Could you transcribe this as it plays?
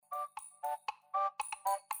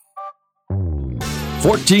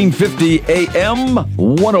1450 AM,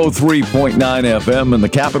 103.9 FM in the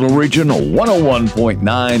capital region,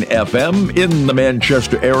 101.9 FM in the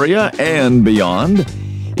Manchester area and beyond.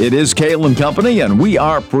 It is Kale and Company, and we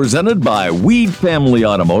are presented by Weed Family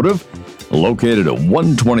Automotive, located at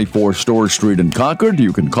 124 Store Street in Concord.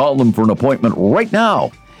 You can call them for an appointment right now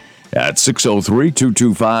at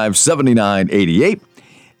 603-225-7988.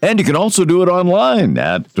 And you can also do it online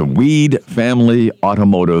at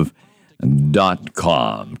weedfamilyautomotive.com.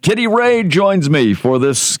 Kitty Ray joins me for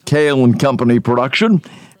this Kale and Company production.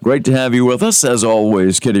 Great to have you with us, as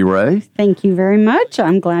always, Kitty Ray. Thank you very much.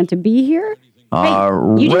 I'm glad to be here. Our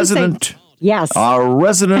resident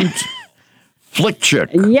flick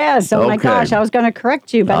chick. Yes. Oh, my gosh. I was going to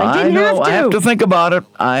correct you, but I didn't have to. I have to think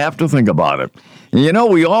about it. You know,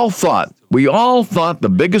 we all thought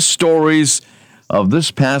the biggest stories of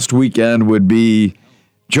this past weekend would be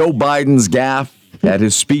Joe Biden's gaffe at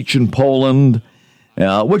his speech in Poland,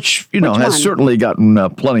 which has certainly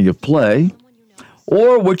gotten plenty of play,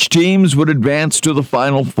 or which teams would advance to the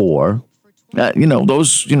Final Four.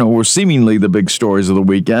 Those were seemingly the big stories of the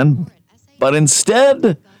weekend. But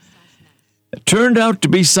instead, it turned out to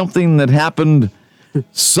be something that happened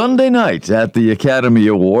Sunday night at the Academy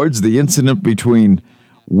Awards, the incident between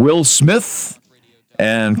Will Smith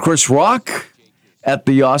and Chris Rock at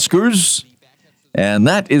the Oscars. And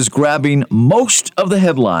that is grabbing most of the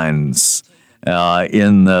headlines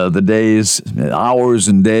in the days, hours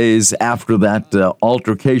and days after that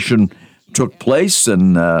altercation took place.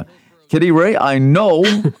 And Kitty Ray, I know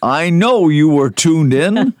you were tuned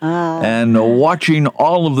in and watching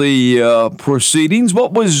all of the proceedings.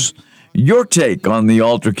 What was your take on the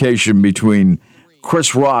altercation between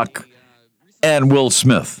Chris Rock and Will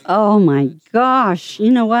Smith? Oh, my gosh.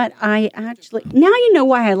 You know what? Now you know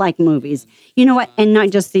why I like movies. You know what? And not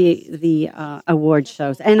just the award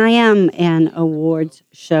shows. And I am an awards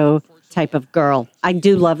show type of girl. I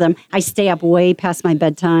do love them. I stay up way past my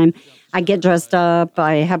bedtime. I get dressed up.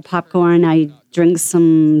 I have popcorn. I drink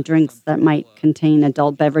some drinks that might contain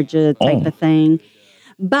adult beverages type of thing.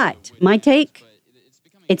 But my take,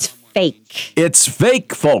 it's fake. It's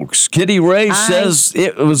fake, folks. Kitty Ray says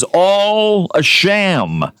it was all a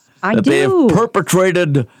sham. They have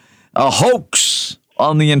perpetrated a hoax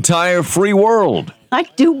on the entire free world. I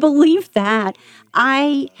do believe that.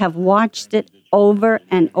 I have watched it over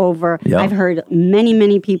and over. Yep. I've heard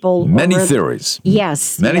many people. Many theories.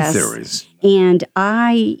 Yes. Many theories. And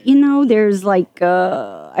there's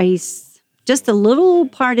just a little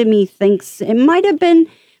part of me thinks it might have been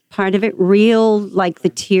part of it real, like the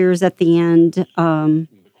tears at the end from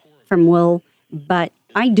Will, but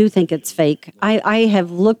I do think it's fake. I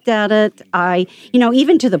have looked at it.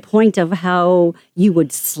 Even to the point of how you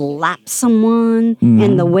would slap someone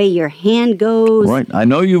and the way your hand goes. Right. I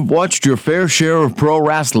know you've watched your fair share of pro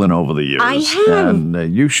wrestling over the years. I have.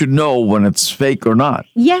 And you should know when it's fake or not.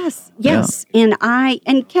 Yes. Yeah. And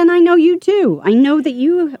Ken, I know you too. I know that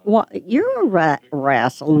you're a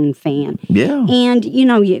wrestling fan. Yeah. And,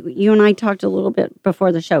 you and I talked a little bit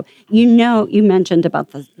before the show. You mentioned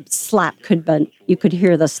about the slap you could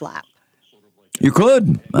hear the slap. You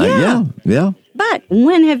could. Yeah. But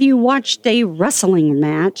when have you watched a wrestling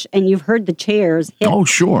match and you've heard the chairs hit? Oh,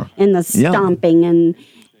 sure. And the stomping and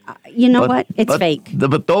what? It's fake.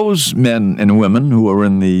 But those men and women who are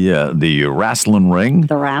in the wrestling ring,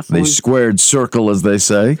 the squared circle, as they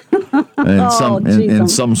say, in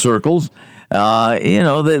some circles,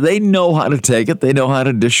 they know how to take it. They know how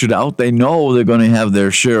to dish it out. They know they're going to have their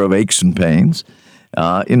share of aches and pains.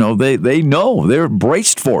 They know they're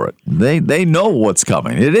braced for it. They know what's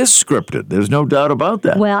coming. It is scripted. There's no doubt about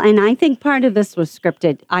that. Well, and I think part of this was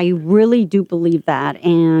scripted. I really do believe that.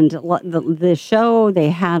 And the show, they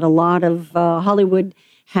had a lot of Hollywood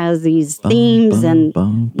has these themes and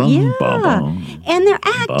and they're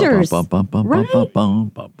actors, right?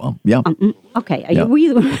 Yeah. Okay. That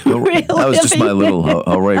was just my little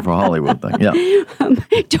hooray for Hollywood thing. Yeah.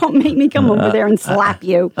 Don't make me come over there and slap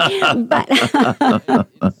you. But yes.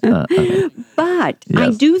 I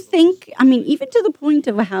do think, even to the point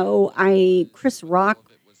of how Chris Rock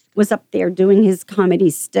was up there doing his comedy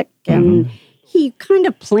stick and he kind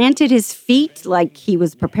of planted his feet like he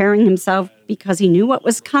was preparing himself because he knew what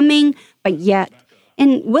was coming, but yet,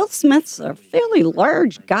 and Will Smith's a fairly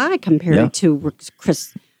large guy compared to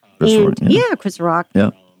Chris Rock.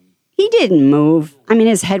 Yeah. He didn't move.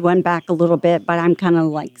 His head went back a little bit, but I'm kind of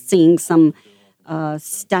like seeing some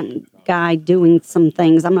stunt guy doing some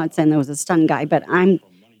things. I'm not saying there was a stunt guy, but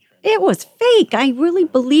it was fake. I really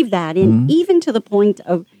believe that. And even to the point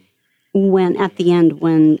of when at the end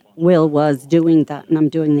when Will was doing that, and I'm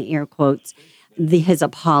doing the air quotes, his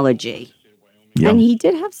apology. Yeah. And he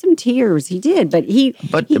did have some tears. He did, but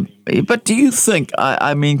But do you think?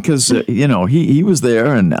 I mean, because he was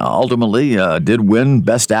there and ultimately did win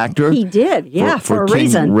Best Actor. he did, yeah, for a King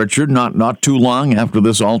reason. Richard, not too long after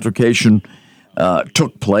this altercation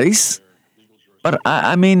took place. But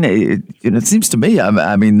I mean, it seems to me,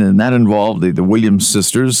 I mean, and that involved the Williams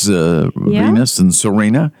sisters, Venus and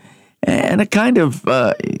Serena, and it kind of,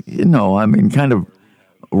 kind of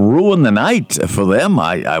ruined the night for them.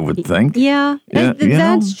 I would think. Yeah, Yeah,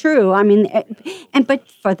 that's true. I mean, but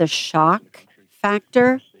for the shock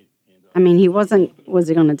factor, I mean, was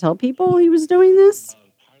he going to tell people he was doing this?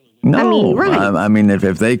 No, I mean, right. I mean,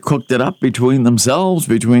 if they cooked it up between themselves,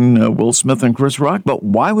 between Will Smith and Chris Rock, but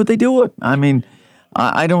why would they do it? I mean,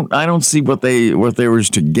 I don't see what there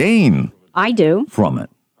was to gain I do. from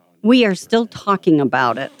it. We are still talking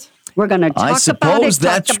about it. We're going to talk I suppose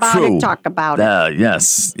that's true. Talk about it.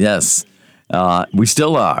 Yes. We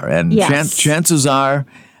still are, and Yes. chances are,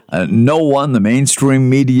 no one, the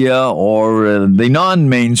mainstream media or the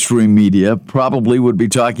non-mainstream media, probably would be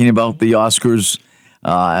talking about the Oscars.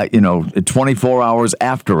 24 hours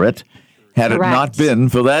after it, had Correct. it not been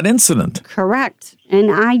for that incident. Correct.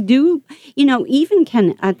 And I do, even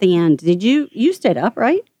Ken, at the end, did you stayed up,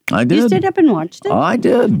 right? I did. You stayed up and watched it? I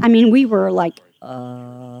did. I mean, we were like,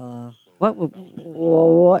 what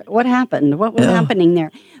happened? What was happening there?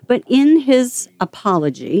 But in his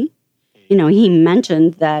apology, he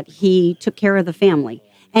mentioned that he took care of the family.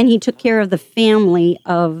 And he took care of the family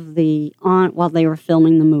of the aunt while they were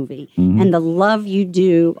filming the movie. Mm-hmm. And the love you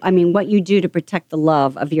do, I mean, what you do to protect the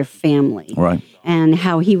love of your family. Right. And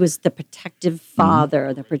how he was the protective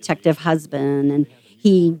father, the protective husband. And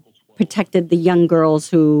he protected the young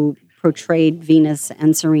girls who portrayed Venus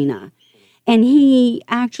and Serena. And he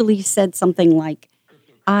actually said something like,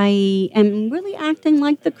 I am really acting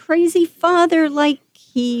like the crazy father, like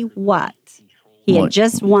he what? He had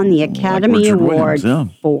just won the Academy Richard Award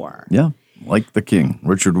Williams, for. Yeah, like the king,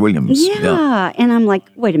 Richard Williams. Yeah. And I'm like,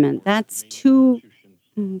 wait a minute, that's too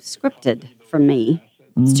scripted for me.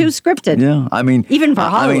 It's too scripted. Yeah, I mean, Even for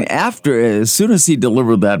I mean, Hollywood. as soon as he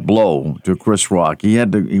delivered that blow to Chris Rock,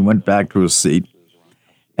 he went back to his seat,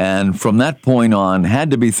 and from that point on, had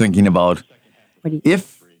to be thinking about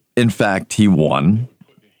if, in fact, he won,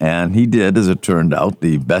 and he did, as it turned out,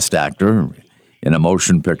 the Best Actor in a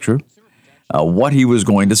motion picture. What he was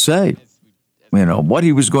going to say,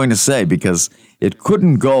 because it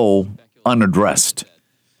couldn't go unaddressed.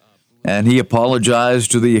 And he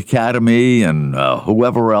apologized to the Academy and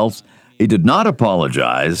whoever else. He did not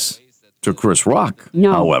apologize to Chris Rock,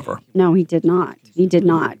 No. however. No, he did not. He did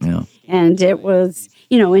not. Yeah. And it was,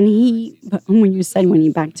 and but when you said when he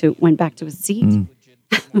went back to his seat,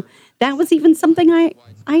 that was even something I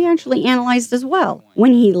actually analyzed as well.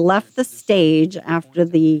 When he left the stage after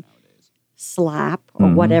the slap or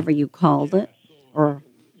whatever you called it, or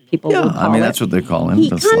people would call it. That's what they call him. He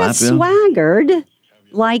the kind of slap, yeah. swaggered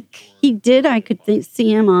like he did. I could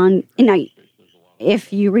see him on,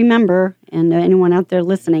 if you remember, and anyone out there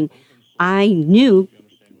listening, I knew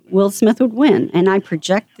Will Smith would win, and I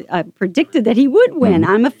predicted that he would win.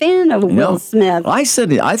 I'm a fan of Will Smith. I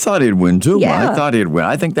thought he'd win too. Yeah. I thought he'd win.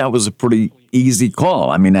 I think that was a pretty easy call.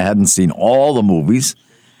 I mean, I hadn't seen all the movies.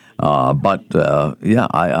 I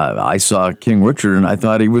saw King Richard, and I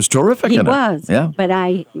thought he was terrific He in it. was, Yeah. but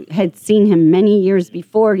I had seen him many years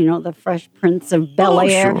before, the Fresh Prince of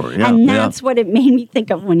Bel-Air, sure, yeah, and that's what it made me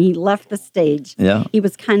think of when he left the stage. Yeah. He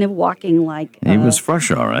was kind of walking like... He was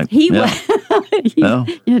fresh, all right. He yeah. was... Yeah.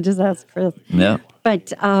 Yeah, just ask Chris. Yeah.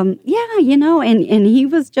 But, and he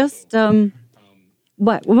was just... when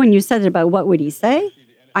you said it about what would he say,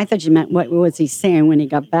 I thought you meant what was he saying when he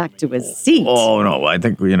got back to his seat. Oh, no, I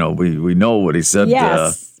think, we know what he said.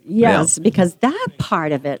 Yes, because that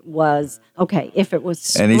part of it was, okay, if it was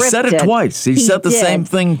scripted. And he said it twice. He said the did. same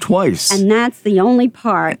thing twice. And that's the only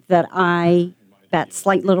part that that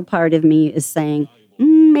slight little part of me is saying,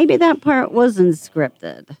 maybe that part wasn't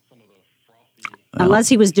scripted. Unless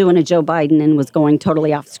he was doing a Joe Biden and was going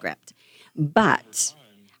totally off script. But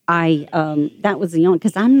that was the only,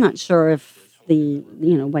 because I'm not sure if the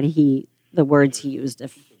words he used,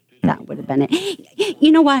 if that would have been it.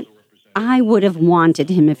 You know what? I would have wanted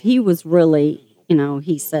him if he was really,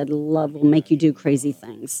 he said, love will make you do crazy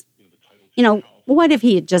things. What if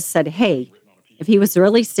he had just said, hey, if he was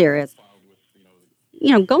really serious,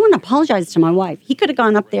 go and apologize to my wife. He could have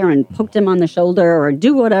gone up there and poked him on the shoulder or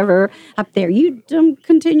do whatever up there. You don't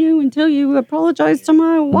continue until you apologize to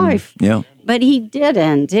my wife. Yeah. But he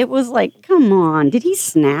didn't. It was like, come on. Did he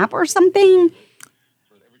snap or something?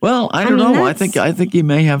 Well, I don't know. I think he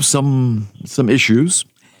may have some issues.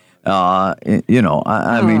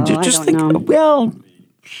 I mean, just I think. don't know. Well,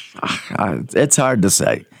 it's hard to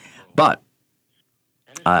say, but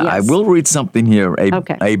I Yes. will read something here.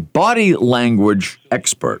 Okay. A body language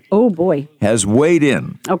expert Oh boy. has weighed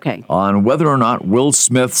in Okay. on whether or not Will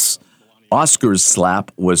Smith's Oscars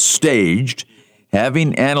slap was staged,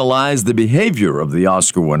 having analyzed the behavior of the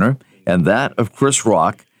Oscar winner and that of Chris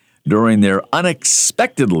Rock during their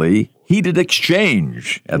unexpectedly heated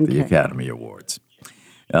exchange at the Academy Awards.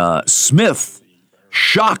 Smith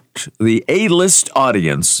shocked the A-list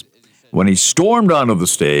audience when he stormed onto the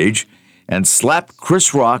stage and slapped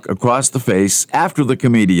Chris Rock across the face after the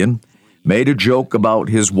comedian made a joke about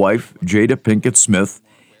his wife, Jada Pinkett Smith,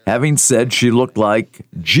 having said she looked like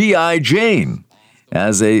G.I. Jane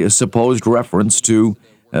as a supposed reference to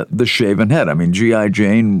the shaven head. I mean, G.I.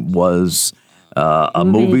 Jane was a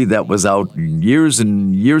movie that was out years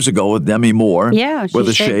and years ago with Demi Moore Yeah, she with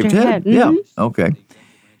a shaved shaved her head. head. Yeah, Mhm. okay.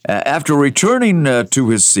 After returning to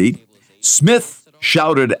his seat, Smith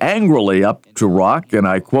shouted angrily up to Rock, and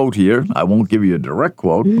I quote here, I won't give you a direct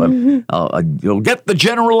quote, but you'll get the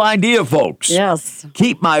general idea, folks. Yes.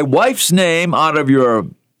 Keep my wife's name out of your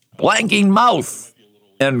blanking mouth,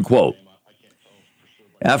 end quote.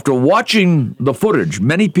 After watching the footage,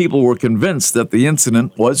 many people were convinced that the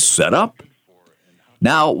incident was set up.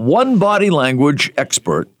 Now, one body language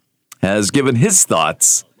expert has given his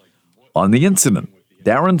thoughts on the incident.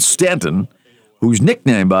 Darren Stanton, whose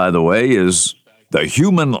nickname, by the way, is the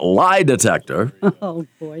human lie detector, Oh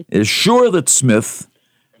boy. is sure that Smith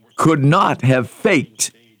could not have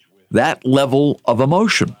faked that level of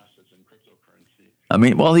emotion. I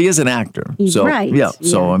mean, well, he is an actor. So, Right. yeah.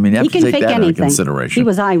 So, I mean, you have he to can take fake that into anything. consideration. He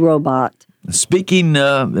was iRobot. Speaking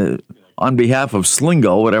on behalf of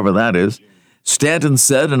Slingo, whatever that is, Stanton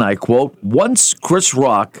said, and I quote, once Chris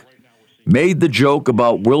Rock made the joke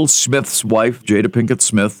about Will Smith's wife, Jada Pinkett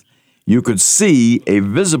Smith, you could see a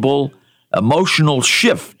visible emotional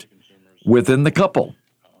shift within the couple.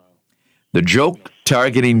 The joke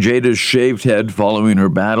targeting Jada's shaved head following her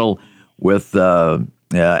battle with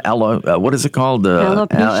what is it called?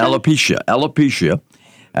 Alopecia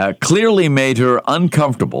clearly made her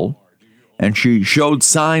uncomfortable, and she showed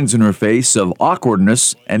signs in her face of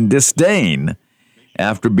awkwardness and disdain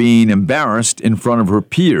after being embarrassed in front of her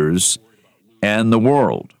peers and the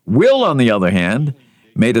world. Will, on the other hand,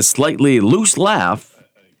 made a slightly loose laugh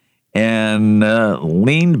and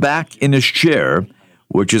leaned back in his chair,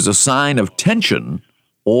 which is a sign of tension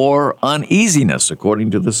or uneasiness,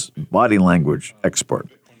 according to this body language expert.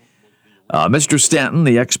 Mr. Stanton,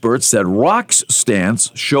 the expert, said Rock's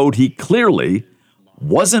stance showed he clearly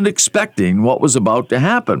wasn't expecting what was about to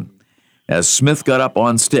happen as Smith got up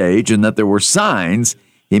on stage, and that there were signs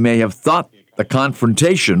he may have thought the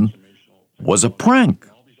confrontation was a prank.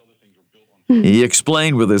 He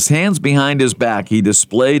explained with his hands behind his back, he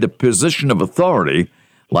displayed a position of authority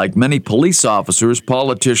like many police officers,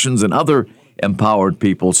 politicians, and other empowered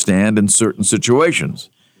people stand in certain situations.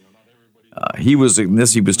 He was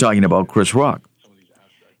talking about Chris Rock.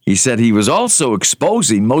 He said he was also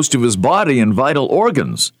exposing most of his body and vital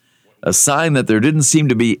organs, a sign that there didn't seem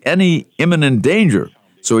to be any imminent danger.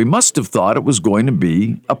 So he must have thought it was going to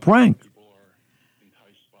be a prank.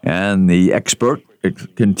 And the expert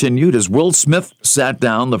continued, as Will Smith sat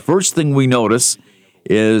down, the first thing we notice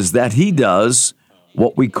is that he does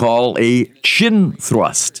what we call a chin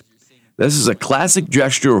thrust. This is a classic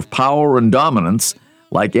gesture of power and dominance,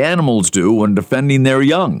 like animals do when defending their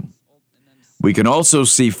young. We can also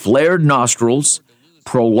see flared nostrils,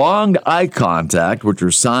 prolonged eye contact, which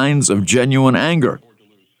are signs of genuine anger.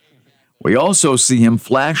 We also see him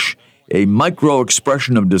flash a micro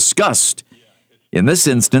expression of disgust. In this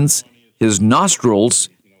instance, his nostrils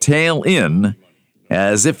tail in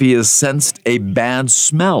as if he has sensed a bad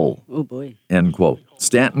smell. Oh boy. End quote.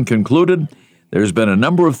 Stanton concluded there's been a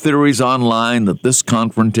number of theories online that this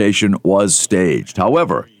confrontation was staged.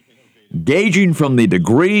 However, gauging from the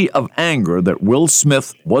degree of anger that Will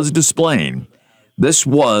Smith was displaying, this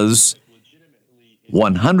was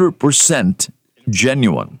 100%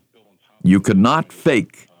 genuine. You could not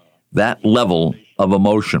fake that level of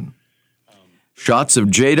emotion. Shots of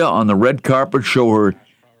Jada on the red carpet show her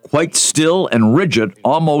quite still and rigid,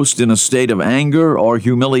 almost in a state of anger or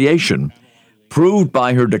humiliation, proved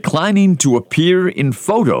by her declining to appear in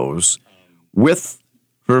photos with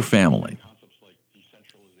her family.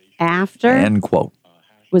 After? End quote.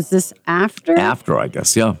 Was this after? After, I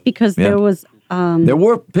guess, yeah. Because Yeah. there was There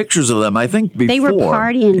were pictures of them, I think, before. they were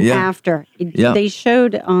partying Yeah. after. Yeah. They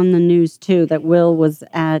showed on the news too that Will was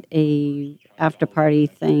at a after party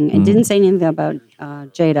thing. It didn't say anything about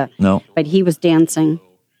Jada. No. But he was dancing.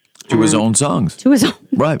 To his own songs. To his own,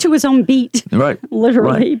 Right. to his own beat. Right.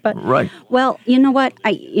 Literally. Right. But Right. well, you know what?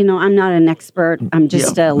 I'm not an expert. I'm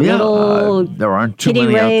just a little there aren't too Kitty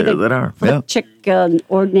many Ray, out there the that are. flip Yeah. chick,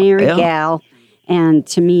 ordinary Yeah. gal. And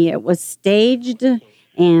to me, it was staged.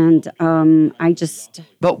 And I just...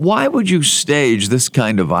 But why would you stage this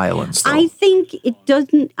kind of violence, though? I think it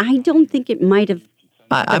doesn't... I don't think it might have...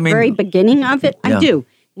 I the mean, very beginning of it, yeah. I do.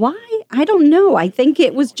 Why? I don't know. I think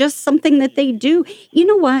it was just something that they do. You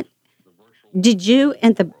know what? Did you?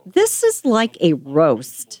 This is like a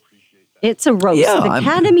roast. It's a roast. Yeah, The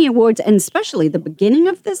Academy Awards, and especially the beginning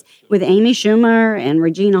of this with Amy Schumer and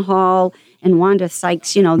Regina Hall and Wanda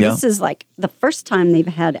Sykes. This is like the first time they've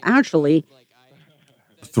had actually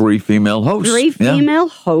 3 female hosts. three Yeah. female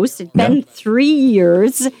hosts. It's been 3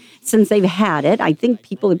 years since they've had it. I think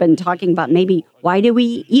people have been talking about maybe why do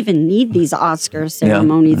we even need these Oscar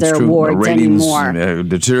ceremonies that's or true. awards The ratings, anymore?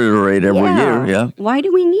 deteriorate every year. Yeah. Why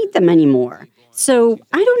do we need them anymore? So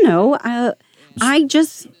I don't know. I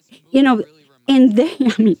just, and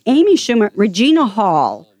Amy Schumer, Regina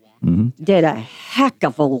Hall did a heck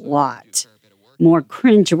of a lot more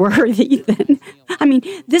cringeworthy than,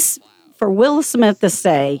 this for Will Smith to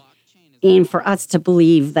say, and for us to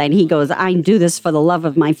believe that he goes, I do this for the love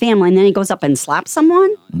of my family, and then he goes up and slaps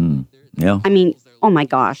someone. Yeah. Oh my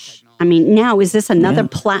gosh. Now is this another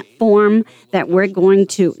platform that we're going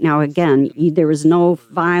to, now again, there is no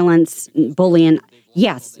violence, bullying.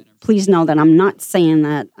 Yes, please know that I'm not saying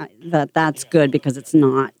that's good because it's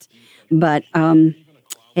not. But,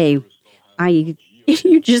 hey,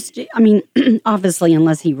 obviously,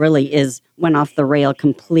 unless he really went off the rail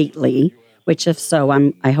completely, which if so,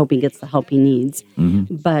 I hope he gets the help he needs.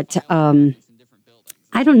 Mm-hmm. But I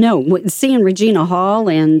don't know. Seeing Regina Hall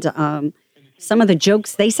and some of the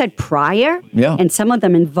jokes they said prior, and some of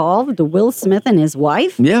them involved Will Smith and his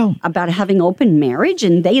wife, about having open marriage,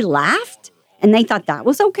 and they laughed and they thought that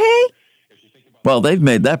was okay. Well, they've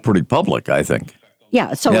made that pretty public, I think.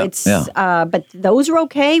 Yeah. So but those were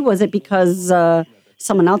okay. Was it because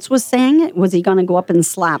someone else was saying it? Was he going to go up and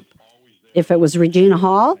slap if it was Regina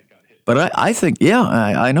Hall? But I think,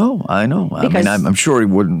 I know. Because, I'm sure he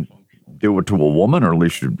wouldn't do it to a woman, or at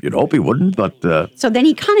least you'd hope he wouldn't. But so then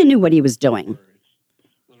he kind of knew what he was doing.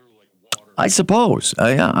 I suppose.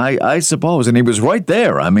 I suppose. And he was right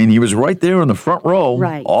there. He was right there in the front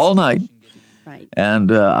row all night. Right.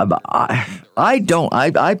 And I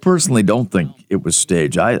personally don't think it was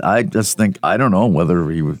staged. I just think, I don't know whether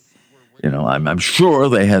he was, I'm sure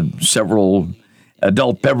they had several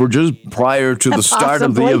adult beverages prior to the start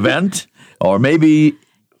of the event, or maybe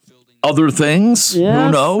other things. Yes.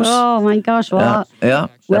 Who knows? Oh my gosh! Well,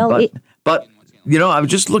 Well, but I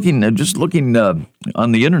was just looking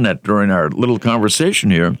on the internet during our little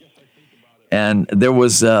conversation here, and there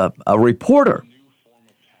was a reporter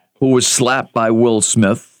who was slapped by Will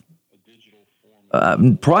Smith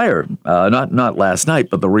prior, not last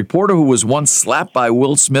night, but the reporter who was once slapped by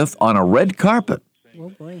Will Smith on a red carpet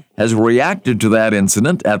has reacted to that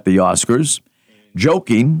incident at the Oscars,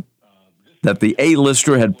 joking that the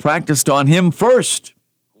A-lister had practiced on him first.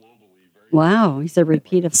 Wow, he's a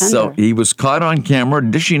repeat offender. So he was caught on camera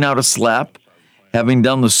dishing out a slap, having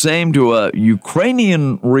done the same to a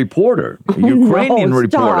Ukrainian reporter, who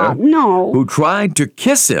tried to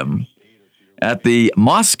kiss him at the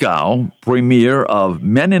Moscow premiere of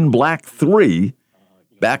Men in Black 3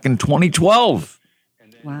 back in 2012,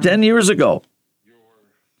 10 years ago.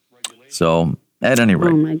 So, at any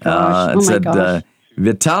rate, it said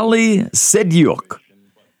Vitaly Sedyuk,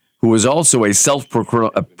 who was also a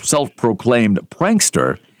self-proclaimed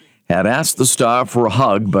prankster, had asked the star for a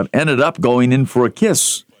hug, but ended up going in for a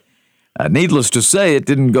kiss. Needless to say, it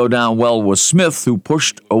didn't go down well with Smith, who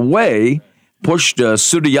pushed Sedyuk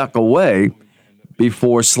away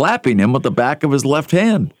before slapping him with the back of his left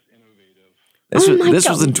hand. This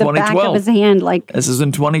was in 2012. The back of his hand, This is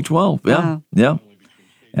in 2012. Wow. Yeah.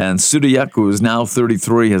 And Sedyuk, who is now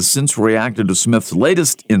 33, has since reacted to Smith's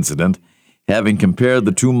latest incident, having compared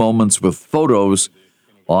the two moments with photos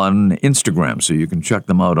on Instagram. So you can check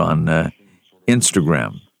them out on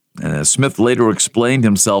Instagram. Smith later explained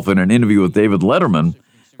himself in an interview with David Letterman,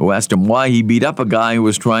 who asked him why he beat up a guy who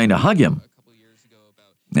was trying to hug him.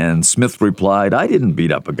 And Smith replied, I didn't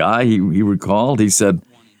beat up a guy, he recalled. He says,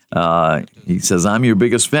 I'm your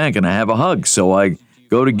biggest fan. Can I have a hug? So I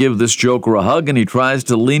go to give this joker a hug, and he tries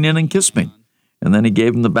to lean in and kiss me. And then he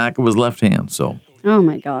gave him the back of his left hand. So, oh,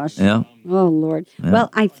 my gosh. Yeah. Oh, Lord. Yeah. Well,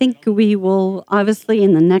 I think we will, obviously,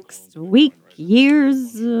 in the next week,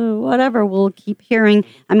 years, whatever, we'll keep hearing.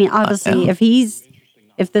 Obviously,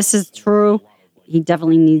 if this is true, he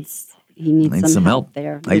definitely needs some help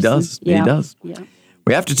there. He does. Yeah. He does. Yeah.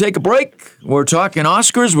 We have to take a break. We're talking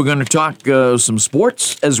Oscars. We're going to talk some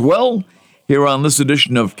sports as well here on this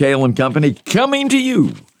edition of Kale and Company, coming to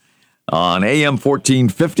you on AM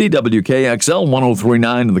 1450 WKXL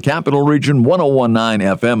 1039 in the Capital Region,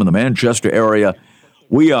 1019 FM in the Manchester area.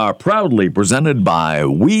 We are proudly presented by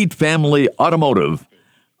Weed Family Automotive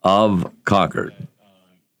of Concord.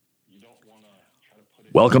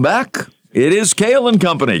 Welcome back. It is Kale and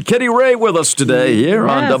Company. Kitty Ray with us today here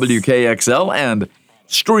on WKXL and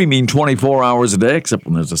streaming 24 hours a day, except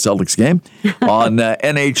when there's a Celtics game, on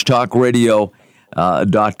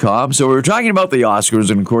NHTalkRadio.com. So we were talking about the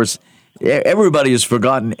Oscars, and of course, everybody has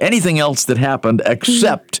forgotten anything else that happened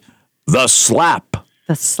except the slap.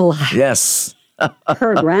 The slap. Yes.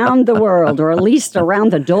 Heard around the world, or at least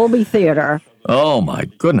around the Dolby Theater. Oh, my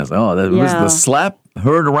goodness. Oh, that was the slap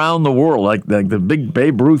heard around the world, like the big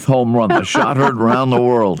Babe Ruth home run, the shot heard around the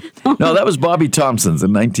world. No, that was Bobby Thompson's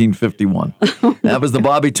in 1951. That was the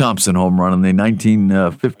Bobby Thompson home run in the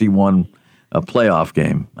 1951 playoff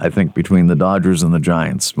game, I think, between the Dodgers and the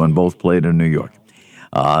Giants when both played in New York.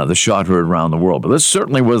 The shot heard around the world. But this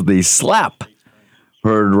certainly was the slap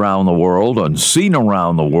heard around the world and seen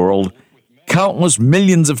around the world countless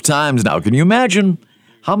millions of times now. Can you imagine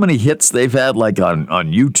how many hits they've had, like on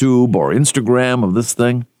YouTube or Instagram of this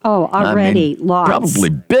thing? Oh, already, lots. Probably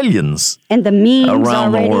billions. And the memes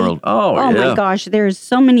around already. The world. Oh, yeah. My gosh, there's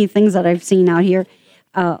so many things that I've seen out here,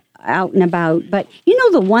 out and about. But you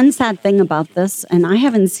know the one sad thing about this, and I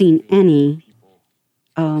haven't seen any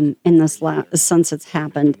in this since it's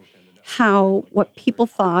happened, what people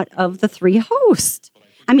thought of the three hosts.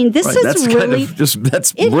 I mean, this is that's really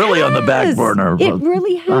that's really on the back burner. It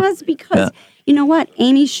really has because you know what,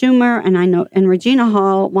 Amy Schumer and Regina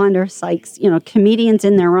Hall, Wanda Sykes, comedians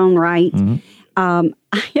in their own right. I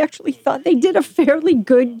actually thought they did a fairly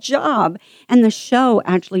good job, and the show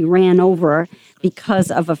actually ran over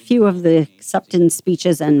because of a few of the acceptance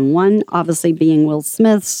speeches, and one obviously being Will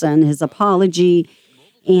Smith's and his apology.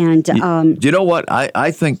 And you know what?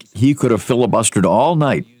 I think he could have filibustered all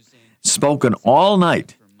night, spoken all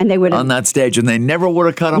night. And they would on that stage, and they never would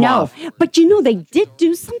have cut him off. No, but they did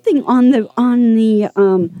do something on the.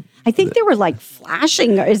 I think they were like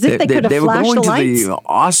flashing, as if they could have flashed the lights. They were going to the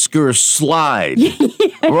Oscar slide.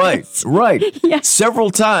 Yes. Right. Yes. Several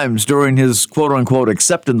times during his quote-unquote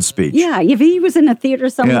acceptance speech. Yeah, if he was in a theater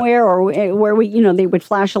somewhere or where they would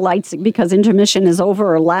flash the lights because intermission is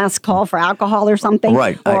over or last call for alcohol or something.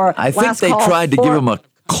 Right. Or I think they tried to give him a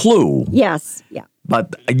clue. Yes, yeah.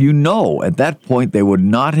 But at that point, they would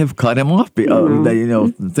not have cut him off. Thinking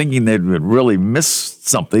they would really miss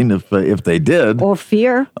something if they did. Or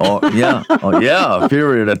fear. Fear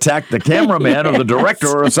would attack the cameraman or the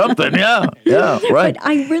director or something. Yeah, right. But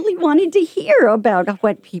I really wanted to hear about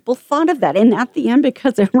what people thought of that. And at the end,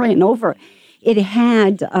 because it ran over, it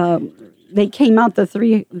had. They came out the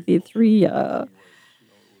three.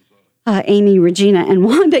 Amy, Regina, and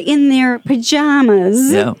Wanda in their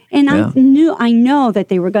pajamas. Yeah, and I know that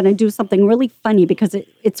they were going to do something really funny because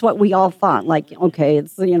it's what we all thought. Like, okay,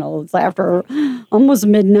 it's after almost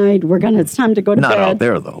midnight. It's time to go to bed. Not out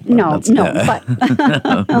there though. But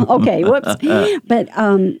okay, whoops. But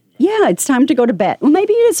it's time to go to bed. Well,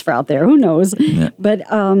 maybe it is for out there. Who knows? Yeah. But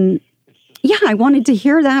I wanted to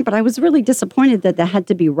hear that, but I was really disappointed that had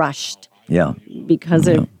to be rushed. Yeah, because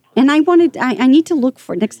it. And I need to look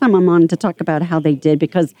for, next time I'm on, to talk about how they did,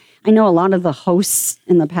 because I know a lot of the hosts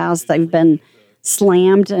in the past, they've been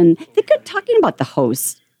slammed, and they're good talking about the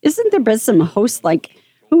hosts. Isn't there been some hosts, like,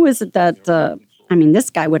 who is it that, this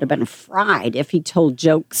guy would have been fried if he told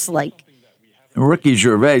jokes like. Ricky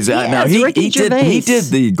Gervais. Yes, Ricky Gervais. He did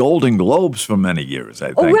the Golden Globes for many years, I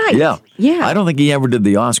think. Oh, right. Yeah. I don't think he ever did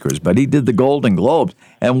the Oscars, but he did the Golden Globes.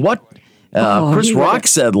 And what Chris Rock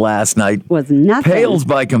said last night was nothing. Pales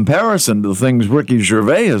by comparison to the things Ricky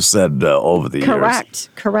Gervais has said over the years.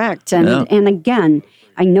 Correct. And again,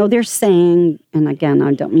 I know they're saying, and again,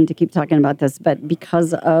 I don't mean to keep talking about this, but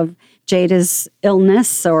because of Jada's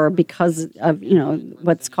illness or because of,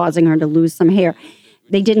 what's causing her to lose some hair,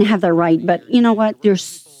 they didn't have the right. But you know what? There's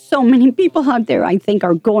so many people out there, I think,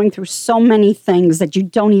 are going through so many things that you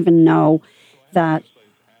don't even know that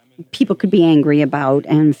people could be angry about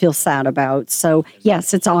and feel sad about. So,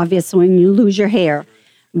 yes, it's obvious when you lose your hair.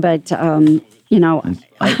 But,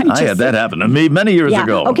 I had that happen to me many years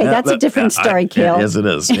ago. Okay, that's a different story, Kale. Yes, it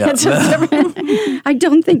is. Yeah. I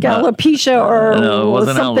don't think alopecia or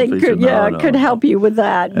something could help you with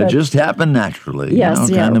that. It just happened naturally.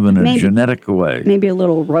 Yes, kind of in a genetic way. Maybe a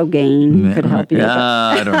little Rogaine could help you.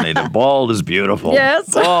 I don't need it. Bald is beautiful.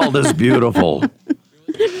 Yes. Bald is beautiful.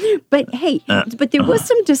 But hey, but there was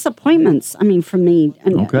some disappointments. I mean, for me,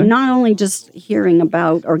 and Okay. not only just hearing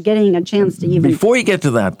about or getting a chance to even. Before you get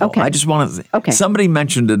to that, though, Okay. I just want to. Okay. Somebody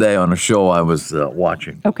mentioned today on a show I was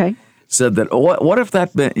watching. Okay. Said that what if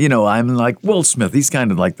that been, I'm like Will Smith. He's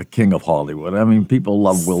kind of like the king of Hollywood. I mean, people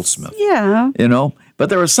love Will Smith. Yeah. But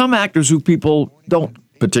there are some actors who people don't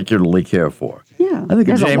particularly care for. Yeah, I think of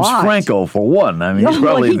there's a James lot. Franco for one. I mean, he's Oh, well,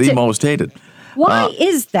 probably he the did- most hated. Why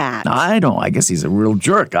is that? I guess he's a real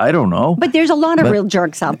jerk. I don't know. But there's a lot of real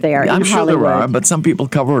jerks out there I'm in sure Hollywood. there are, but some people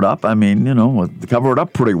cover it up. I mean, they cover it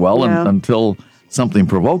up pretty well Yeah. until something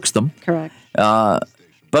provokes them. Correct.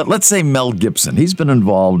 But let's say Mel Gibson. He's been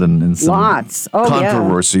involved in some Lots. Oh, yeah.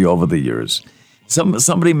 controversy over the years.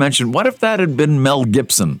 Somebody mentioned, what if that had been Mel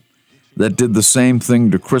Gibson that did the same thing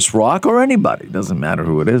to Chris Rock or anybody? Doesn't matter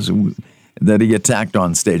who it is, that he attacked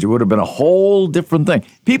on stage. It would have been a whole different thing.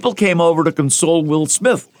 People came over to console Will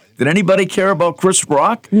Smith. Did anybody care about Chris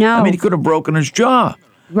Rock? No. I mean, he could have broken his jaw.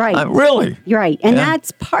 Right. Really? You're right. And Yeah.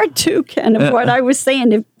 that's part two, Ken, of what I was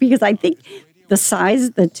saying, because I think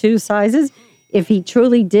the two sizes, if he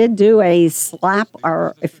truly did do a slap,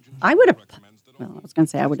 or if I would have, well, I was going to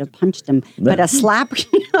say I would have punched him, but a slap,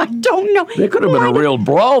 I don't know. There could have been a real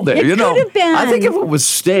brawl there. It could have been. I think if it was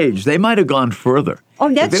staged, they might have gone further.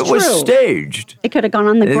 Oh, that's if it was true. staged, It could have gone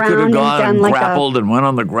on the they could have ground and gone done and like grappled and went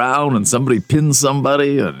on the ground and somebody pinned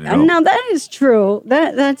somebody. And, No, that is true.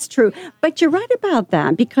 That's true. But you're right about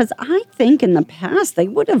that, because I think in the past they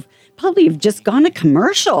would have probably have just gone to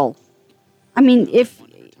commercial. I mean, if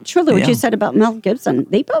truly what Yeah. you said about Mel Gibson,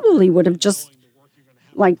 they probably would have just,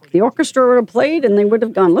 like, the orchestra would have played and they would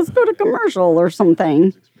have gone, let's go to commercial or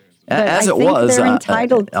something. But as I it think was they're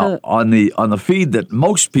entitled to. on the feed that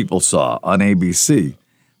most people saw on ABC,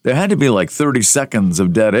 there had to be like 30 seconds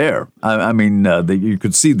of dead air. I mean, you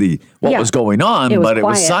could see what Yeah. was going on, It was but it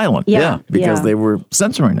was quiet. silent. Yeah, because yeah. they were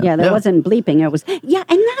censoring it. Yeah, there wasn't bleeping. It was, yeah,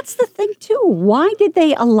 and that's the thing too. Why did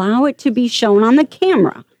they allow it to be shown on the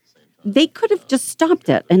camera? They could have just stopped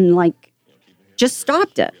it and just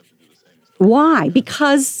stopped it. Why?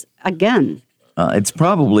 Because again, It's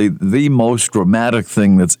probably the most dramatic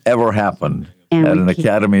thing that's ever happened And at we an keep-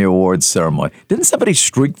 Academy Awards ceremony. Didn't somebody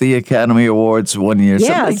streak the Academy Awards one year?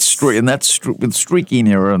 Somebody Yes. in that streaking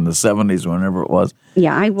era in the 70s, whenever it was.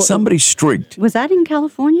 yeah, Somebody streaked. was that in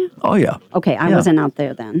California? Oh, yeah. Okay, I Yeah. wasn't out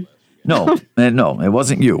there then. No, no, it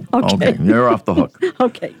wasn't you. Okay. You're off the hook.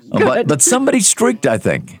 Okay, good. But somebody streaked, I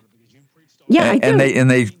think. yeah, I do. And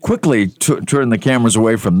they quickly turned the cameras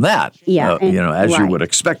away from that. Yeah, and- as you right. would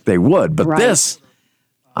expect they would. But Right. this,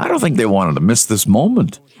 I don't think they wanted to miss this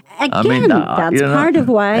moment. Again, that's part of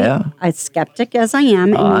why, Yeah. as skeptic as I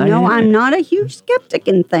am, and I'm not a huge skeptic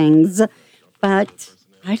in things, but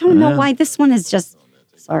I don't know why this one is just,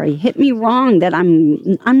 hit me wrong that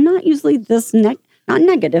I'm not usually this, not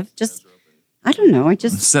negative, just, I don't know, I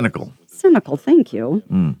just, Cynical. cynical, thank you.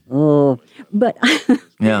 Oh, but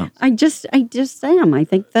Yeah. I just am. I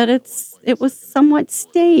think that it was somewhat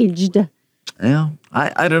staged. Yeah,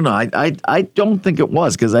 I don't know. I don't think it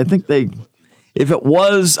was, because I think if it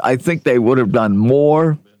was, I think they would have done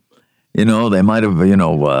more. They might have,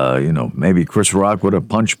 maybe Chris Rock would have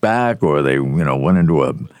punched back, or they, went into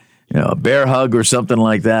a bear hug or something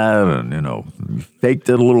like that, and faked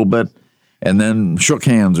it a little bit, and then shook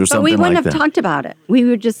hands or But something we wouldn't like have that. talked about it. We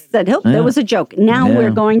would just said, "Oh, that was a joke." Now Yeah.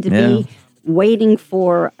 we're going to Yeah. be waiting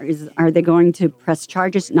for. Are they going to press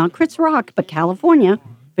charges? Not Chris Rock, but California,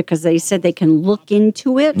 because they said they can look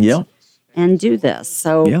into it. Yeah. And do this.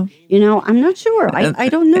 So Yeah. I'm not sure. I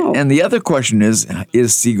don't know. And the other question is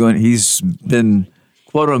he going? He's been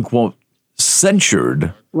quote unquote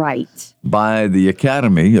censured Right. by the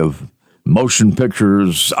Academy of Motion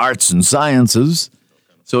Pictures, Arts and Sciences.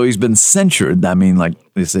 So he's been censured. I mean, like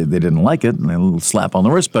they say they didn't like it, and a little slap on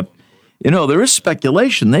the wrist. But, there is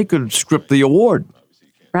speculation they could strip the award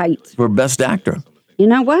Right. for Best Actor. You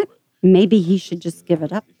know what? Maybe he should just give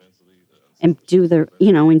it up and do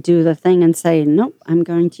the thing and say, nope, I'm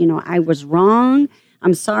going to, I was wrong.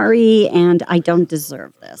 I'm sorry. And I don't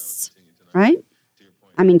deserve this. Right.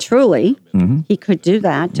 I mean, truly, he could do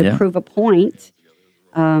that to Yeah. prove a point.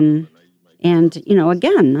 And,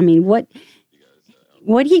 again, I mean, what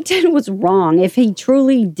he did was wrong. If he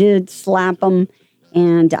truly did slap him,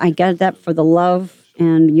 and I get that for the love,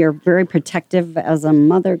 and you're very protective as a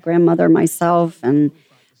mother, grandmother myself, and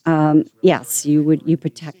yes, you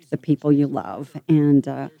protect the people you love, and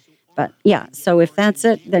but yeah. So if that's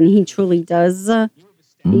it, then he truly does. And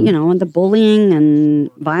the bullying and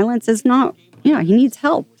violence is not. Yeah, he needs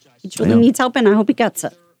help. He truly needs help, and I hope he gets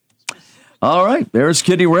it. All right, there's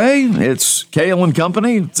Kitty Ray. It's Kale and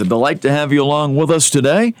Company. It's a delight to have you along with us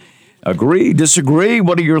today. Agree, disagree?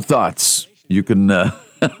 What are your thoughts? You can Yeah,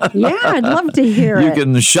 I'd love to hear you it.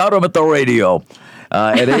 can shout them at the radio.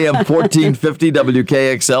 At AM 1450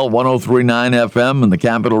 WKXL 1039 FM in the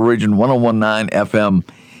Capital Region, 1019 FM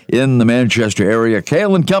in the Manchester area.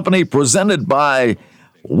 Kale and Company presented by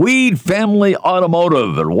Weed Family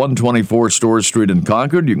Automotive at 124 Store Street in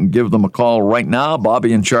Concord. You can give them a call right now.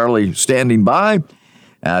 Bobby and Charlie standing by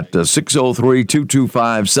at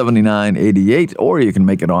 603-225-7988, or you can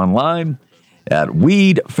make it online at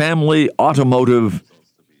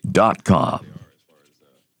weedfamilyautomotive.com.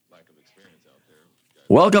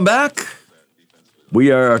 Welcome back.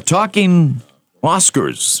 We are talking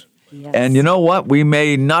Oscars. Yes. And you know what? We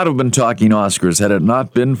may not have been talking Oscars had it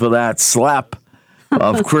not been for that slap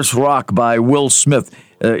of Chris Rock by Will Smith.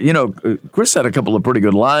 Chris had a couple of pretty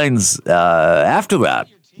good lines after that,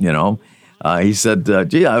 he said,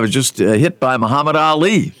 gee, I was just hit by Muhammad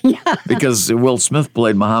Ali. Yeah. Because Will Smith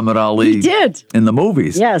played Muhammad Ali He did. in the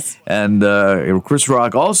movies. Yes. And Chris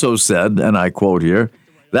Rock also said, and I quote here,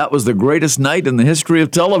 that was the greatest night in the history of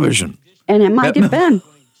television. And it might have been.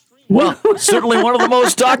 Well, certainly one of the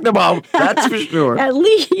most talked about, that's for sure. At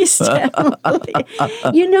least.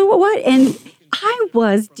 You know what? And I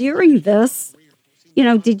was, during this,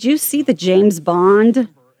 did you see the James Bond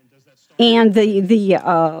and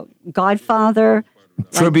the Godfather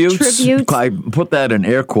Tributes. tributes? I put that in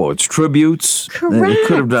air quotes. Tributes. Correct. They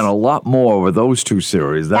could have done a lot more with those two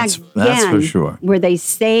series. That's for Again, sure. Were they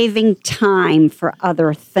saving time for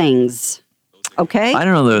other things? Okay? I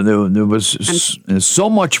don't know. There was so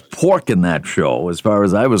much pork in that show, as far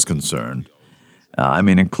as I was concerned.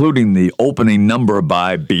 Including the opening number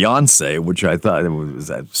by Beyonce, which I thought it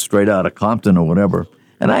was straight out of Compton or whatever.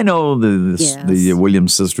 And I know the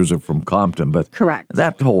Williams sisters are from Compton, but Correct.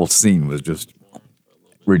 that whole scene was just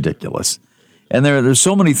ridiculous. And there's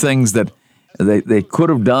so many things that they could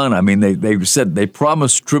have done. I mean, they said they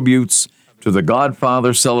promised tributes to The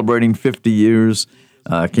Godfather celebrating 50 years.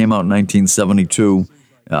 Came out in 1972.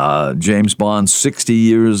 James Bond, 60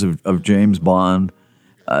 years of James Bond.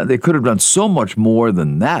 They could have done so much more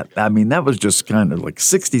than that. I mean, that was just kind of like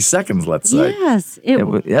 60 seconds, let's say. Yes.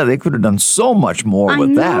 They could have done so much more I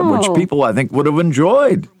with that, which know. people, I think, would have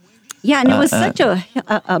enjoyed. Yeah, and it was such a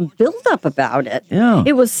build-up about it. Yeah.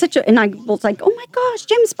 It was and I was like, oh my gosh,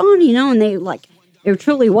 James Bond, and they it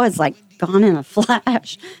truly was like gone in a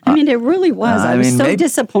flash. I mean, it really was. I was so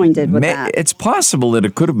disappointed with that. It's possible that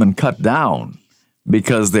it could have been cut down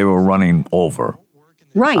because they were running over.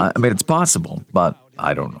 Right. It's possible, but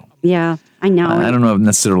I don't know. Yeah, I know. I don't know if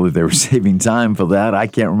necessarily they were saving time for that. I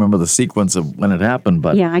can't remember the sequence of when it happened,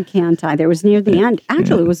 but Yeah, I can't either. It was near the end.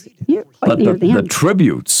 Actually, it was quite near the the end.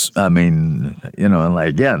 tributes. And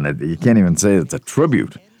again, you can't even say it's a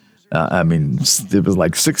tribute. It was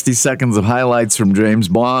like 60 seconds of highlights from James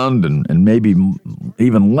Bond and maybe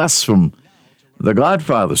even less from the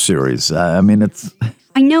Godfather series. It's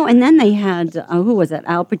I know. And then they had, who was it?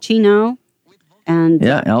 Al Pacino. And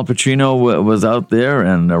Al Pacino was out there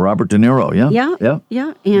and Robert De Niro. Yeah.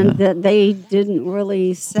 And that they didn't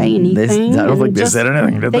really say anything. I don't think they said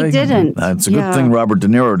anything, did they? They didn't. It's a good thing Robert De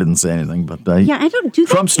Niro didn't say anything. But I don't do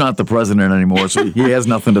that. Trump's not the president anymore, so he has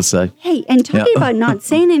nothing to say. Hey, and talking about not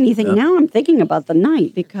saying anything, now I'm thinking about the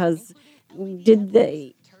night because did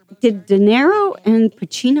De Niro and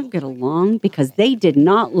Pacino get along? Because they did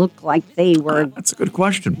not look like they were. That's a good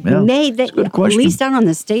question. Yeah, That's a good question. At least out on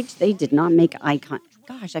the stage, they did not make eye contact.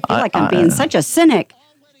 Gosh, I feel like I'm being such a cynic.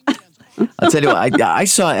 I'll tell you what, I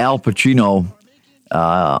saw Al Pacino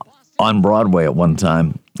on Broadway at one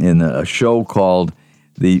time in a show called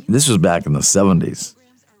this was back in the 70s.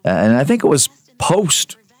 And I think it was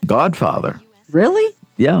post Godfather. Really?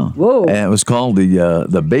 Yeah. Whoa. And it was called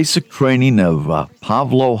the Basic Training of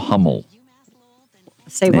Pavlo Hummel.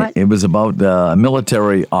 Say what? It was about a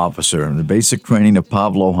military officer and the basic training of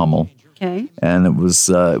Pavlo Hummel. Okay. And it was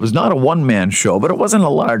not a one-man show, but it wasn't a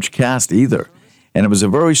large cast either. And it was a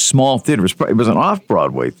very small theater. It was an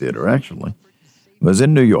off-Broadway theater, actually. It was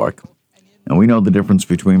in New York. And we know the difference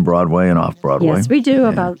between Broadway and off-Broadway. Yes, we do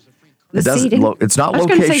about the seating. It's not I was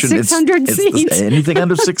location. Say 600 seats. Anything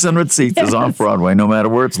under 600 seats is off-Broadway, no matter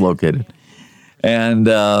where it's located. And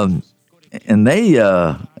they,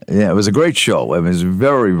 it was a great show. It was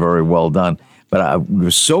very, very well done. But I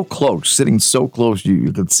was so close, sitting so close,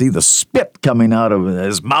 you could see the spit coming out of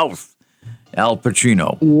his mouth. Al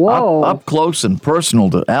Pacino. Whoa. Up close and personal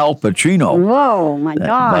to Al Pacino. Whoa, my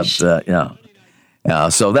gosh.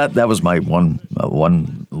 But, so that was my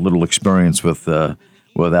one little experience with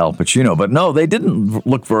with Al Pacino. But no, they didn't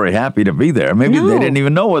look very happy to be there. Maybe No. they didn't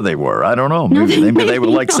even know where they were. I don't know. Maybe they were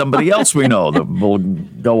like somebody else we know that will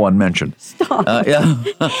go unmentioned. Stop. Yeah.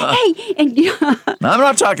 Hey, and I'm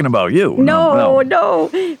not talking about you. no.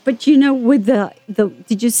 But with the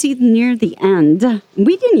did you see near the end?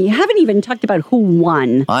 We haven't even talked about who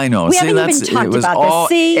won. I know. We See, haven't even it talked was about all, this.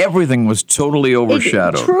 See, everything was totally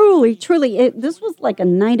overshadowed. Truly, this was like a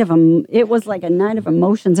night of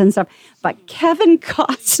emotions and stuff. But Kevin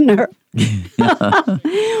Costner,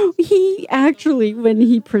 he actually, when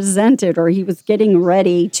he presented or he was getting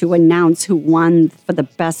ready to announce who won for the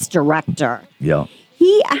best director, Yeah.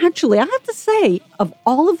 he actually, I have to say, of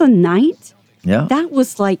all of the night, Yeah. that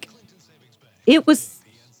was like, it was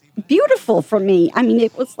beautiful for me. I mean,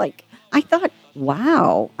 it was like, I thought,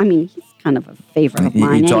 wow. I mean, he's kind of a favorite of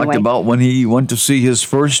mine He talked anyway. about when he went to see his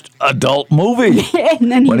first adult movie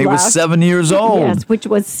And then when he was laughed. 7 years old. Yes, which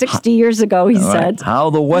was 60 years ago, he All right. said. How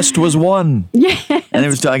the West was won. Yes. And he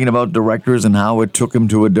was talking about directors and how it took him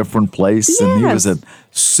to a different place. And he was Yes. at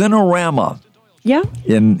Cinerama Yeah.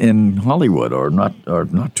 in Hollywood, or not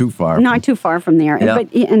too far. Not too far from there. Yeah.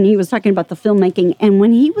 And he was talking about the filmmaking. And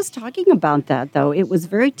when he was talking about that, though, it was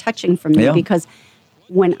very touching for me Yeah. because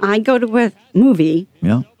when I go to a movie,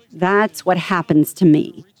 Yeah. that's what happens to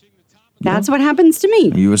me. That's what happens to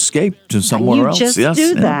me. You escaped to somewhere you else. just Yes. do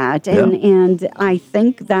yeah. that. Yeah. And I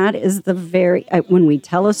think that is the very, when we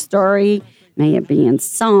tell a story, may it be in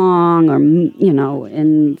song or,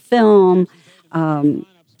 in film,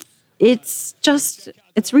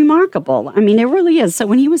 it's remarkable. I mean, it really is. So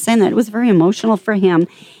when he was saying that, it was very emotional for him.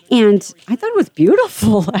 And I thought it was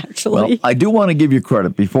beautiful, actually. Well, I do want to give you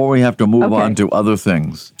credit before we have to move Okay. on to other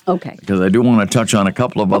things. Okay. Because I do want to touch on a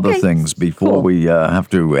couple of other Okay. things before Cool. we have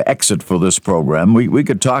to exit for this program. We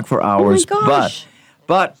could talk for hours, gosh.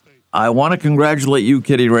 but I want to congratulate you,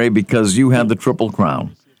 Kitty Ray, because you had the Triple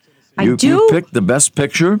Crown. You do? picked the Best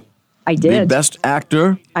Picture, I the did. Best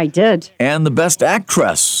Actor, I did. and the Best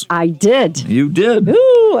Actress. I did. You did.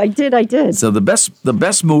 Ooh, I did. So the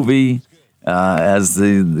best movie, as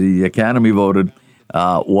the Academy voted,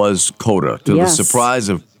 was Coda, to Yes. the surprise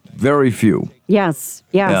of very few. Yes.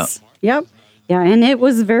 Yep. Yeah, and it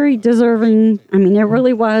was very deserving. I mean, it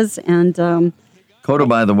really was. And Coda,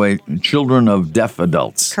 by the way, children of deaf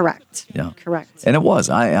adults. correct. Yeah. Correct. And it was.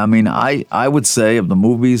 I would say of the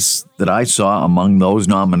movies that I saw among those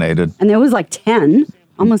nominated. And there was like 10,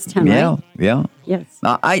 almost 10, Yeah, right? yeah. Yes.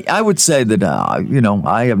 I would say that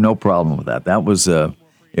I have no problem with that.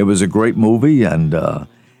 It was a great movie, and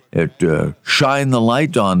it shined the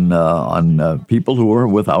light on people who are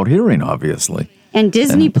without hearing, obviously. And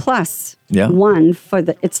Disney Plus Yeah. won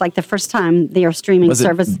it's like the first time their streaming Was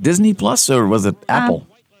service. it Disney Plus or was it Apple?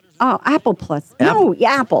 Oh, Apple Plus. Apple. No,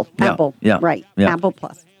 yeah, Apple. Yeah, Apple. yeah, Right. yeah. Apple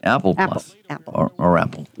Plus. Apple Apple, Plus. Apple. Or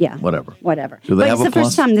Apple. Yeah. Whatever. But Do they have it's a the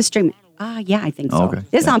first plus? time the streaming. Yeah, I think so. Okay,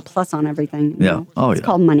 There's yeah. not Plus on everything. you Yeah. know. Oh, It's yeah.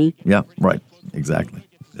 called money. Yeah, right. Exactly.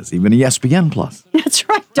 There's even ESPN Plus. That's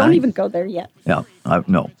right. Don't Right. even go there yet. Yeah.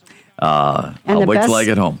 No. And I'll the wait till best- I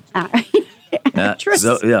get home. Yeah, Actress.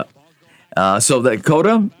 so yeah. So that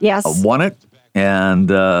Coda Yes. won it, and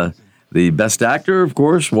the best actor, of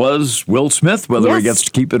course, was Will Smith. Whether he Yes. gets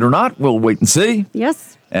to keep it or not, we'll wait and see.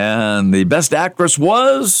 Yes. And the best actress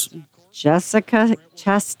was Jessica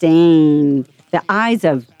Chastain. The eyes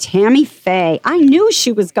of Tammy Faye. I knew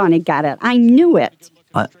she was going to get it. I knew it.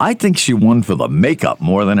 I think she won for the makeup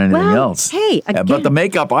more than anything Well, else. hey, But again- the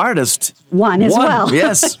makeup artist Won as well.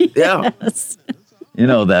 Yes, yeah. Yes. You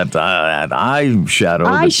know that eyeshadow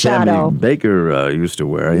that Eyeshadow. Tammy Baker used to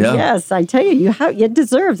wear. Yeah, Yes, I tell you, it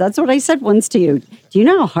deserves. That's what I said once to you. Do you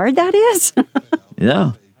know how hard that is?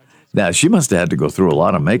 yeah. Now she must have had to go through a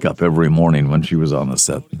lot of makeup every morning when she was on the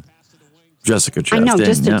set. Jessica Chastain. I know,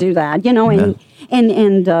 just to yeah. do that,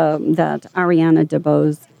 and that Ariana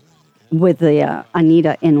DeBose with the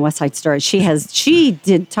Anita in West Side Story. She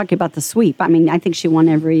did talk about the sweep. I mean, I think she won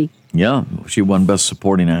every. Yeah, she won Best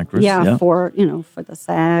Supporting Actress. For for the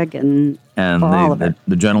SAG and and for all of it.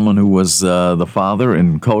 the gentleman who was the father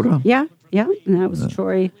in Coda. Yeah, and that was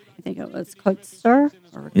Troy. I think it was Kotzer.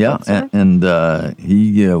 Or Yeah, Kotzer. and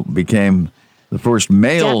he became the first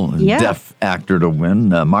male deaf actor to win.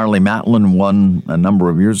 Marlee Matlin won a number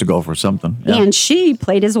of years ago for something. Yeah. And she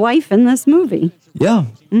played his wife in this movie. yeah.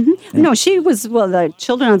 No, she was, the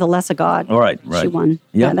Children of the Lesser God. All right, She right. won.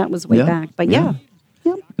 Yeah. Yeah, that was way Yeah. back. But Yeah.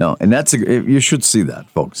 yeah. No, and you should see that,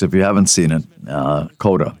 folks. If you haven't seen it,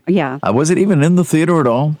 Coda. Yeah. Was it even in the theater at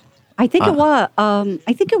all? I think it was.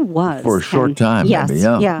 I think it was. For a short Ken. time, Yes. maybe.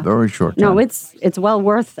 Yeah, very short No, time. it's well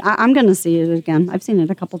worth. I'm going to see it again. I've seen it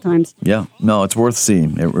a couple times. Yeah, no, it's worth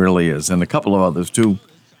seeing. It really is, and a couple of others too.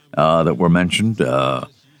 that were mentioned.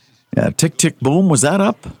 Tick, Tick, Boom, was that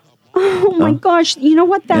up? Oh my gosh! You know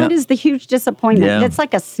what? That is the huge disappointment. Yeah. It's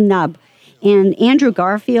like a snub. And Andrew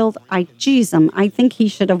Garfield, I think he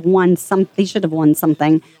should have won some. They should have won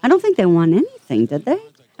something. I don't think they won anything, did they?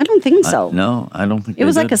 I don't think so. No, I don't think it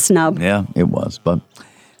was like a snub. Yeah, it was. But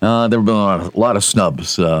there have been a lot of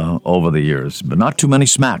snubs over the years, but not too many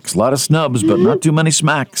smacks. A lot of snubs, but not too many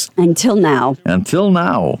smacks. Until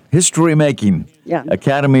now. History-making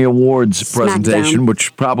Academy Awards presentation,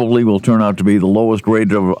 which probably will turn out to be the lowest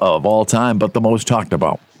rated of all time, but the most talked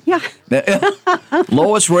about. Yeah.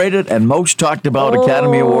 Lowest rated and most talked about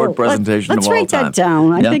Academy Award presentation of all time. Let's write that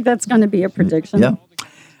down. I think that's going to be a prediction. Yeah.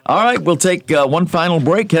 All right, we'll take one final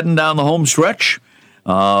break, heading down the home stretch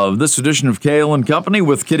of this edition of Kale and Company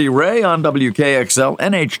with Kitty Ray on WKXL,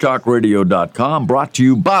 NHTalkRadio.com, brought to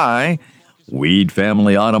you by Weed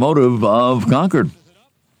Family Automotive of Concord.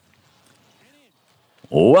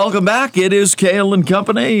 Welcome back. It is Kale and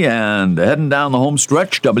Company, and heading down the home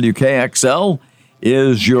stretch, WKXL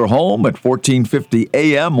is your home at 1450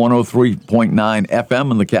 AM, 103.9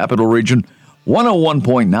 FM in the Capital Region,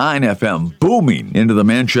 101.9 FM, booming into the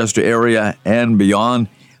Manchester area and beyond.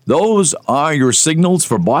 Those are your signals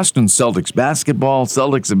for Boston Celtics basketball.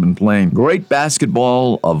 Celtics have been playing great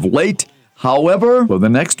basketball of late. However, for the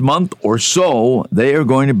next month or so, they are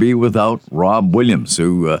going to be without Rob Williams,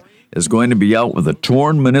 who is going to be out with a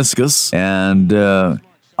torn meniscus. And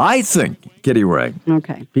I think, Kitty Ray,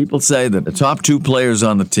 people say that the top two players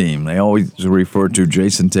on the team, they always refer to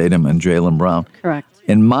Jason Tatum and Jaylen Brown. Correct.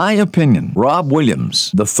 In my opinion, Rob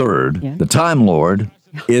Williams, the third, the Time Lord,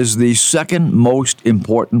 is the second most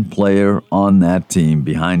important player on that team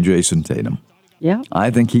behind Jason Tatum. Yeah. I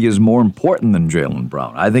think he is more important than Jaylen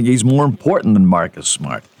Brown. I think he's more important than Marcus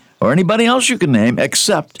Smart or anybody else you can name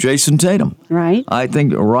except Jason Tatum. Right. I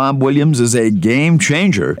think Rob Williams is a game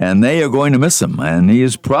changer, and they are going to miss him. And he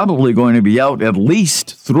is probably going to be out at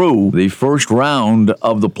least through the first round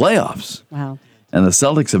of the playoffs. Wow. And the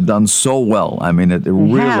Celtics have done so well. I mean, it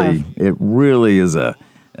really is a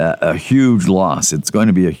huge loss. It's going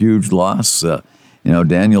to be a huge loss.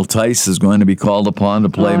 Daniel Tice is going to be called upon to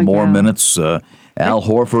play more minutes. Al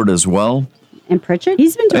Horford as well. And Pritchard,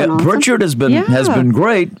 he's been doing awesome. Pritchard has been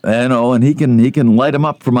great, and he can light him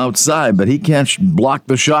up from outside, but he can't block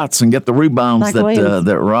the shots and get the rebounds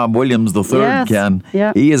that Rob Williams III can.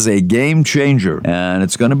 Yeah. He is a game changer, and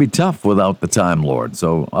it's going to be tough without the Time Lord.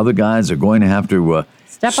 So other guys are going to have to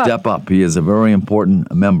step up. He is a very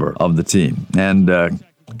important member of the team, and.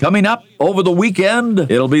 Coming up over the weekend,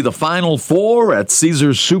 it'll be the Final Four at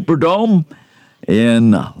Caesars Superdome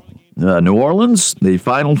in New Orleans. The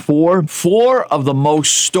Final Four, four of the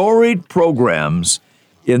most storied programs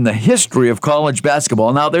in the history of college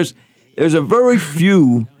basketball. Now, there's a very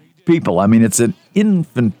few people. I mean, it's an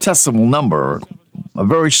infinitesimal number, a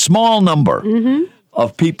very small number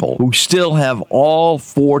of people who still have all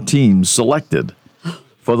four teams selected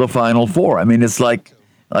for the Final Four. I mean, it's like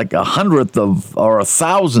 100th of or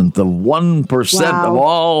 1,000th of 1% of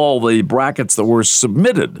all the brackets that were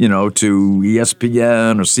submitted, to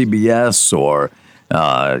ESPN or CBS or,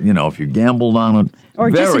 if you gambled on it. Or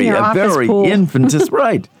just in your office pool.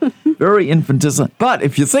 Right. Very infinitesimal. But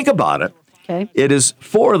if you think about it, it is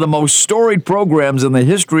four of the most storied programs in the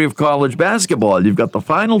history of college basketball. You've got the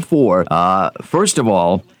Final Four. First of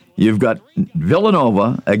all, you've got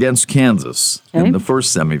Villanova against Kansas in the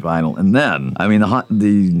first semifinal. And then,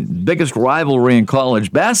 the biggest rivalry in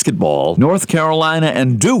college basketball, North Carolina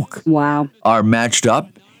and Duke are matched up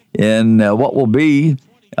in what will be,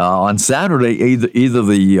 on Saturday, either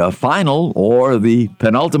the final or the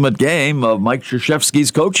penultimate game of Mike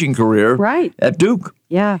Krzyzewski's coaching career at Duke.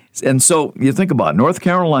 Yeah. And so you think about it. North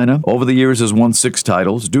Carolina, over the years, has won 6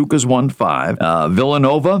 titles. Duke has won 5.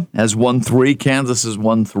 Villanova has won 3. Kansas has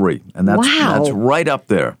won 3. And that's right up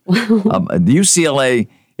there. The UCLA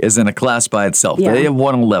is in a class by itself. Yeah. They have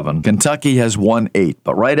won 11. Kentucky has won 8.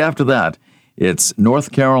 But right after that, it's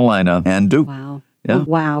North Carolina and Duke. Wow. Yeah.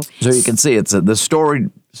 Wow. So you can see it's the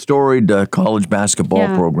storied college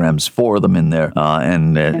basketball programs, 4 of them in there.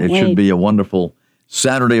 And it should be a wonderful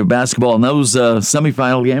Saturday of basketball, and those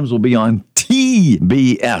semifinal games will be on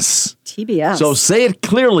TBS. TBS. So say it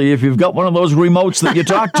clearly if you've got one of those remotes that you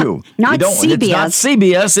talk to. CBS. It's not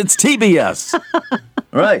CBS, it's TBS.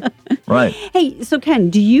 Right. Hey, so Ken,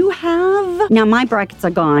 do you have... Now, my brackets are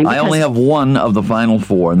gone. I only have one of the Final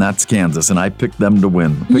Four, and that's Kansas, and I picked them to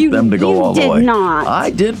win. Picked them to go all the way. You did not.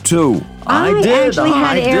 I did, too. I actually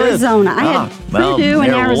had Arizona. I had Purdue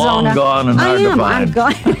and Arizona. Long gone and hard to find. I'm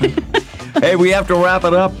gone. Hey, we have to wrap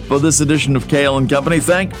it up for this edition of Kale and Company.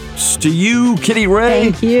 Thanks to you, Kitty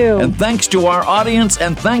Ray. Thank you. And thanks to our audience,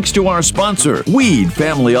 and thanks to our sponsor, Weed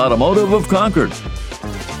Family Automotive of Concord.